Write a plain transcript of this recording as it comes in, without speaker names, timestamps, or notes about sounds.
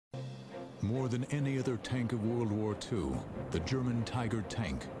More than any other tank of World War II, the German Tiger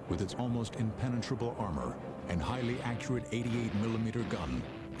tank, with its almost impenetrable armor and highly accurate 88mm gun,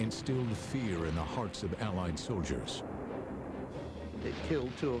 instilled fear in the hearts of Allied soldiers. It killed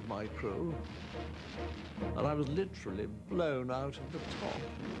 2 of my crew, and I was literally blown out of the top.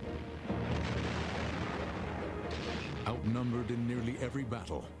 Outnumbered in nearly every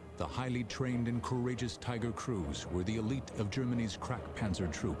battle, the highly trained and courageous Tiger crews were the elite of Germany's crack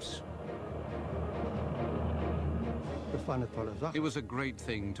panzer troops. It was a great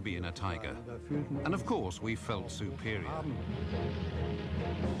thing to be in a Tiger. And of course, we felt superior.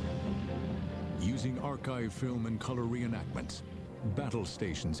 Using archive film and color reenactments, Battle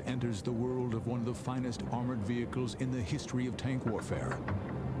Stations enters the world of one of the finest armored vehicles in the history of tank warfare,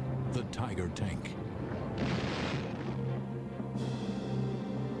 the Tiger tank.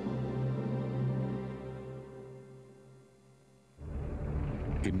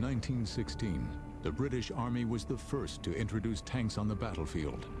 In 1916, the British Army was the first to introduce tanks on the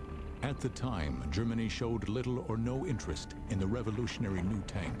battlefield. At the time, Germany showed little or no interest in the revolutionary new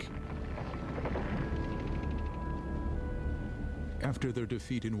tank. After their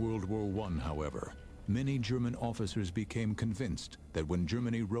defeat in World War I, however, many German officers became convinced that when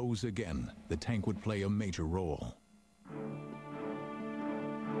Germany rose again, the tank would play a major role.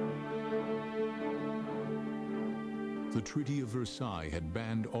 The Treaty of Versailles had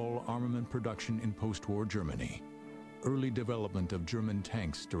banned all armament production in post-war Germany. Early development of German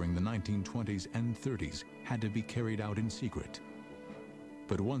tanks during the 1920s and 30s had to be carried out in secret.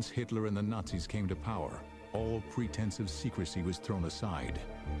 But once Hitler and the Nazis came to power, all pretense of secrecy was thrown aside.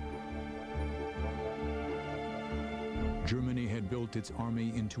 Germany had built its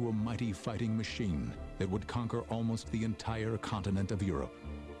army into a mighty fighting machine that would conquer almost the entire continent of Europe.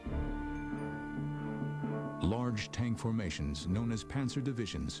 Large tank formations, known as panzer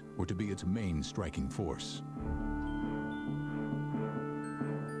divisions, were to be its main striking force.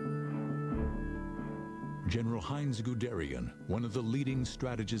 General Heinz Guderian, one of the leading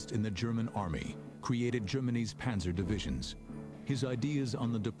strategists in the German army, created Germany's panzer divisions. His ideas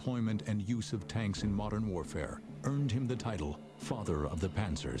on the deployment and use of tanks in modern warfare earned him the title Father of the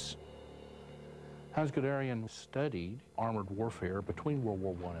Panzers. Heinz Guderian studied armored warfare between World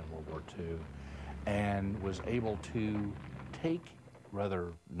War I and World War II and was able to take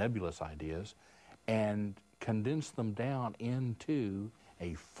rather nebulous ideas and condense them down into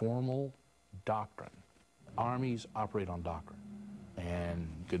a formal doctrine. Armies operate on doctrine, and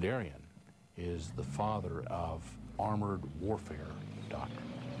Guderian is the father of armored warfare doctrine.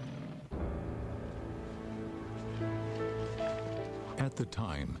 At the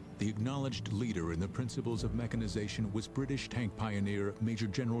time, the acknowledged leader in the principles of mechanization was British tank pioneer Major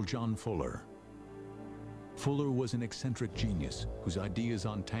General John Fuller. Fuller was an eccentric genius whose ideas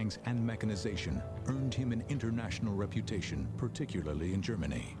on tanks and mechanization earned him an international reputation, particularly in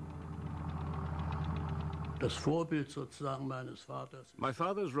Germany. My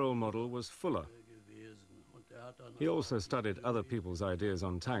father's role model was Fuller. He also studied other people's ideas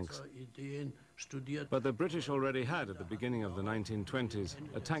on tanks. But the British already had, at the beginning of the 1920s,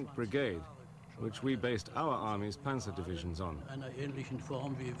 a tank brigade, which we based our army's panzer divisions on.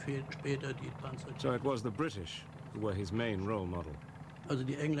 So it was the British who were his main role model.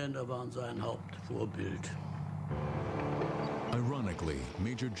 Ironically,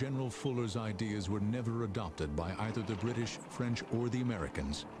 Major General Fuller's ideas were never adopted by either the British, French, or the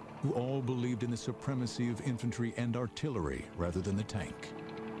Americans, who all believed in the supremacy of infantry and artillery rather than the tank.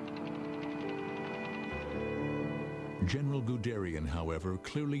 General Guderian, however,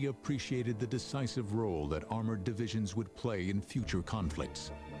 clearly appreciated the decisive role that armored divisions would play in future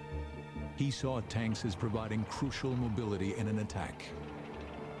conflicts. He saw tanks as providing crucial mobility in an attack.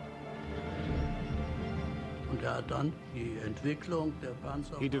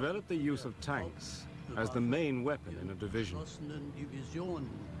 He developed the use of tanks as the main weapon in a division.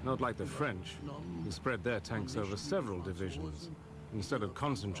 Not like the French, who spread their tanks over several divisions, instead of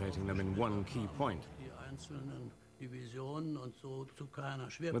concentrating them in one key point.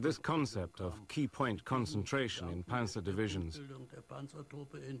 With this concept of key point concentration in panzer divisions,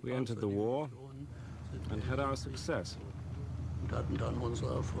 we entered the war and had our success.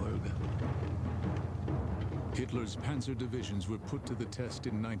 Hitler's panzer divisions were put to the test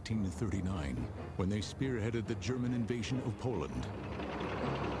in 1939 when they spearheaded the German invasion of Poland.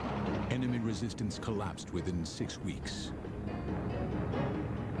 Enemy resistance collapsed within 6 weeks.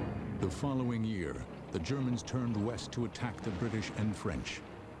 The following year, the Germans turned west to attack the British and French.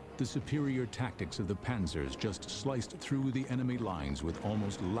 The superior tactics of the panzers just sliced through the enemy lines with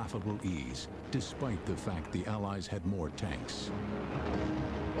almost laughable ease, despite the fact the Allies had more tanks.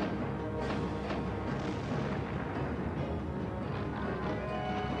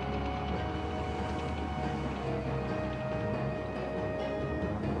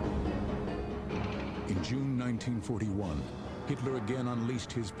 1941, Hitler again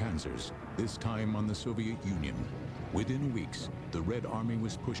unleashed his panzers, this time on the Soviet Union. Within weeks, the Red Army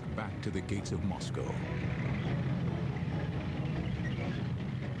was pushed back to the gates of Moscow.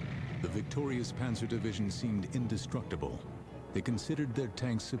 The victorious Panzer Division seemed indestructible. They considered their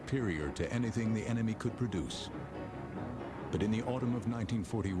tanks superior to anything the enemy could produce. But in the autumn of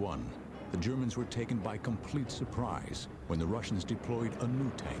 1941, the Germans were taken by complete surprise when the Russians deployed a new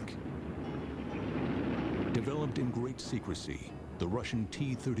tank. Developed in great secrecy, the Russian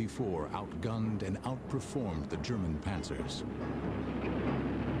T-34 outgunned and outperformed the German Panzers.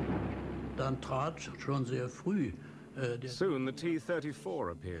 Soon the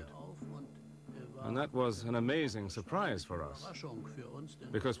T-34 appeared. And that was an amazing surprise for us,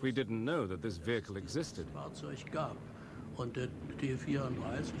 because we didn't know that this vehicle existed. The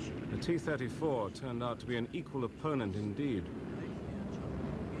T-34 turned out to be an equal opponent indeed,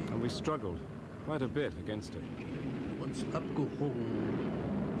 and we struggled quite a bit against it.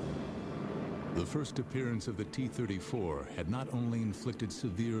 The first appearance of the T-34 had not only inflicted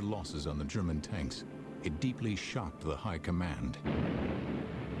severe losses on the German tanks, it deeply shocked the high command.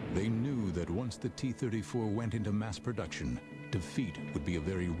 They knew that once the T-34 went into mass production, defeat would be a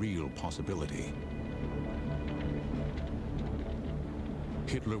very real possibility.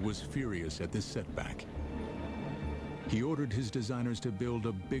 Hitler was furious at this setback. He ordered his designers to build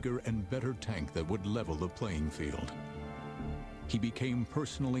a bigger and better tank that would level the playing field. He became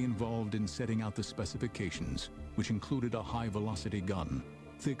personally involved in setting out the specifications, which included a high-velocity gun,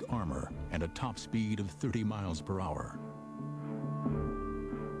 thick armor, and a top speed of 30 miles per hour.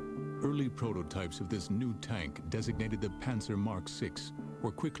 Early prototypes of this new tank, designated the Panzer Mark VI,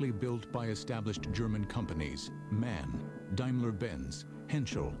 were quickly built by established German companies, MAN, Daimler-Benz,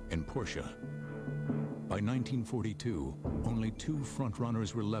 Henschel, and Porsche. By 1942, only two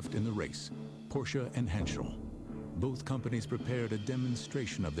frontrunners were left in the race, Porsche and Henschel. Both companies prepared a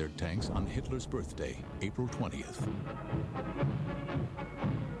demonstration of their tanks on Hitler's birthday, April 20th.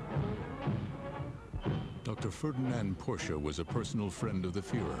 Dr. Ferdinand Porsche was a personal friend of the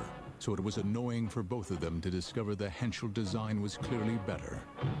Führer, so it was annoying for both of them to discover the Henschel design was clearly better.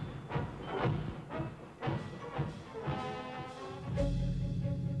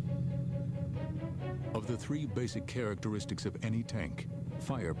 Of the three basic characteristics of any tank,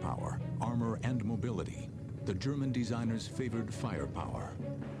 firepower, armor, and mobility, the German designers favored firepower.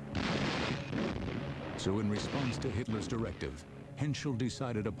 So in response to Hitler's directive, Henschel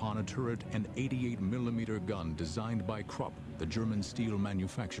decided upon a turret and 88mm gun designed by Krupp, the German steel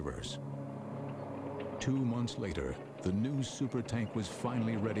manufacturers. 2 months later, the new super tank was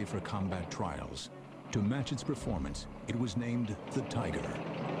finally ready for combat trials. To match its performance, it was named the Tiger.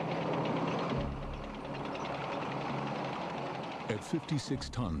 At 56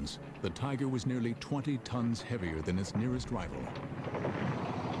 tons, the Tiger was nearly 20 tons heavier than its nearest rival.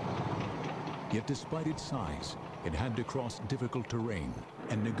 Yet despite its size, it had to cross difficult terrain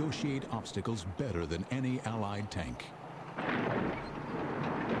and negotiate obstacles better than any Allied tank.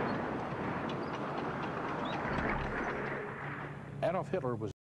 Adolf Hitler was